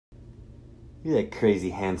You're that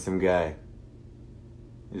crazy handsome guy.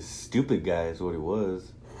 This stupid guy is what he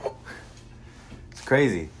was. It's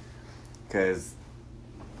crazy. Because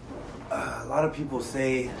a lot of people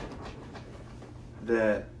say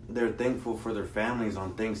that they're thankful for their families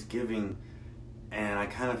on Thanksgiving, and I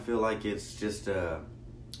kind of feel like it's just a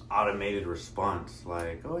automated response.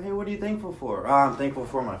 Like, oh, hey, what are you thankful for? Oh, I'm thankful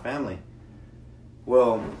for my family.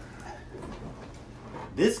 Well,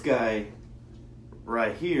 this guy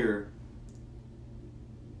right here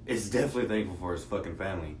is definitely thankful for his fucking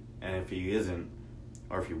family. And if he isn't,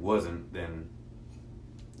 or if he wasn't, then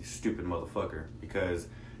he's a stupid motherfucker. Because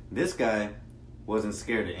this guy wasn't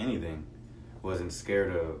scared of anything. Wasn't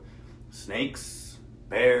scared of snakes,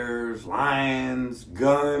 bears, lions,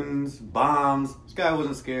 guns, bombs. This guy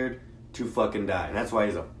wasn't scared to fucking die. And that's why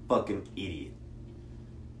he's a fucking idiot.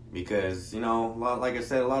 Because, you know, like I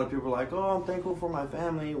said, a lot of people are like, oh, I'm thankful for my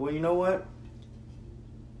family. Well, you know what?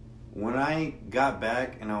 When I got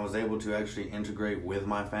back and I was able to actually integrate with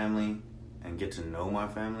my family and get to know my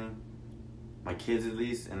family, my kids at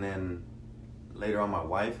least, and then later on my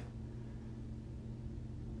wife,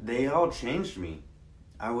 they all changed me.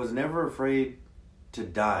 I was never afraid to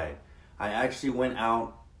die. I actually went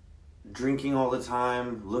out drinking all the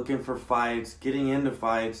time, looking for fights, getting into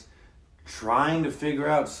fights, trying to figure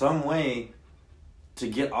out some way to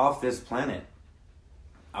get off this planet.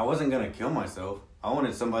 I wasn't going to kill myself. I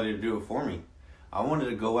wanted somebody to do it for me. I wanted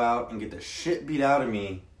to go out and get the shit beat out of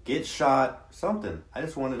me, get shot, something. I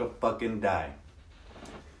just wanted to fucking die.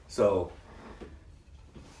 So,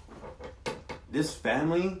 this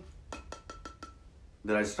family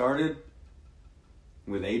that I started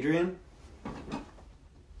with Adrian,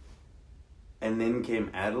 and then came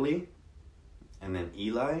Adelie, and then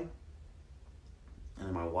Eli, and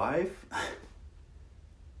then my wife,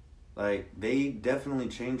 like, they definitely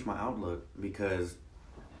changed my outlook, because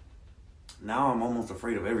now I'm almost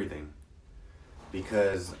afraid of everything.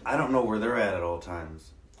 Because I don't know where they're at all times.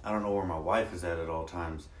 I don't know where my wife is at all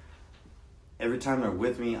times. Every time they're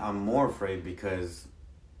with me, I'm more afraid, because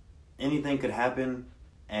anything could happen,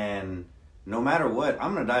 and no matter what,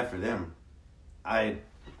 I'm going to die for them. I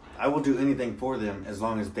will do anything for them as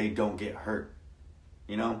long as they don't get hurt.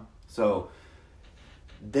 You know? So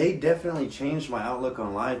they definitely changed my outlook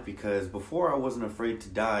on life, because before I wasn't afraid to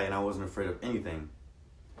die and I wasn't afraid of anything.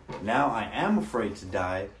 Now I am afraid to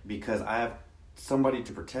die because I have somebody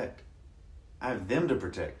to protect. I have them to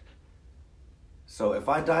protect. So if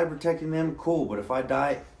I die protecting them, cool. But if I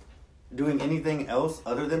die doing anything else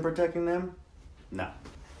other than protecting them, no.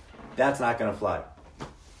 That's not going to fly.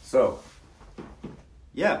 So,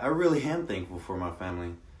 yeah, I really am thankful for my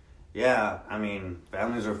family. Yeah, I mean,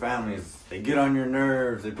 families are families. They get on your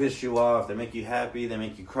nerves. They piss you off. They make you happy. They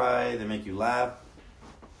make you cry. They make you laugh.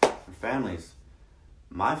 They're families.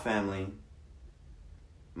 My family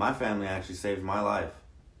actually saved my life.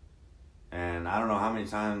 And I don't know how many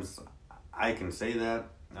times I can say that.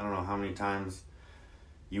 I don't know how many times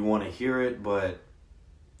you want to hear it, but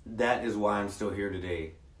that is why I'm still here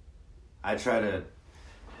today. I try to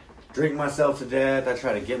drink myself to death. I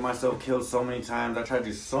try to get myself killed so many times. I try to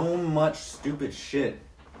do so much stupid shit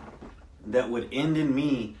that would end in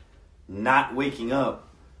me not waking up,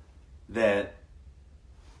 that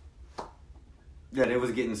it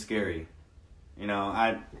was getting scary. You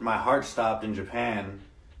know, my heart stopped in Japan,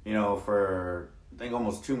 you know, for I think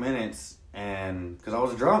almost 2 minutes, and because I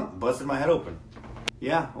was drunk, busted my head open.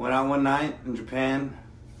 Yeah, went out one night in Japan,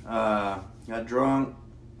 got drunk,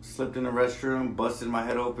 slipped in the restroom, busted my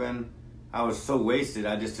head open. I was so wasted,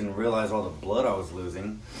 I just didn't realize all the blood I was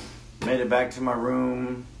losing. Made it back to my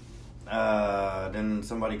room. Then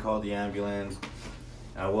somebody called the ambulance.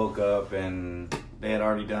 I woke up and they had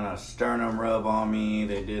already done a sternum rub on me.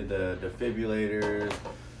 They did the defibrillators.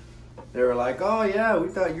 They were like, oh yeah, we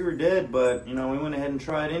thought you were dead, but you know, we went ahead and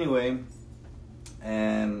tried anyway.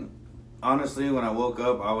 And honestly, when I woke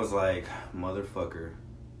up, I was like, motherfucker,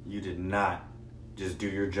 you did not just do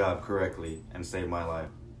your job correctly and save my life.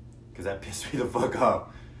 Because that pissed me the fuck off.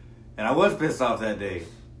 And I was pissed off that day,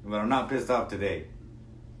 but I'm not pissed off today.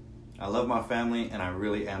 I love my family, and I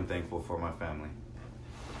really am thankful for my family.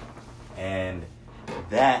 And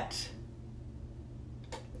that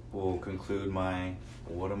will conclude my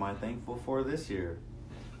what am I thankful for this year.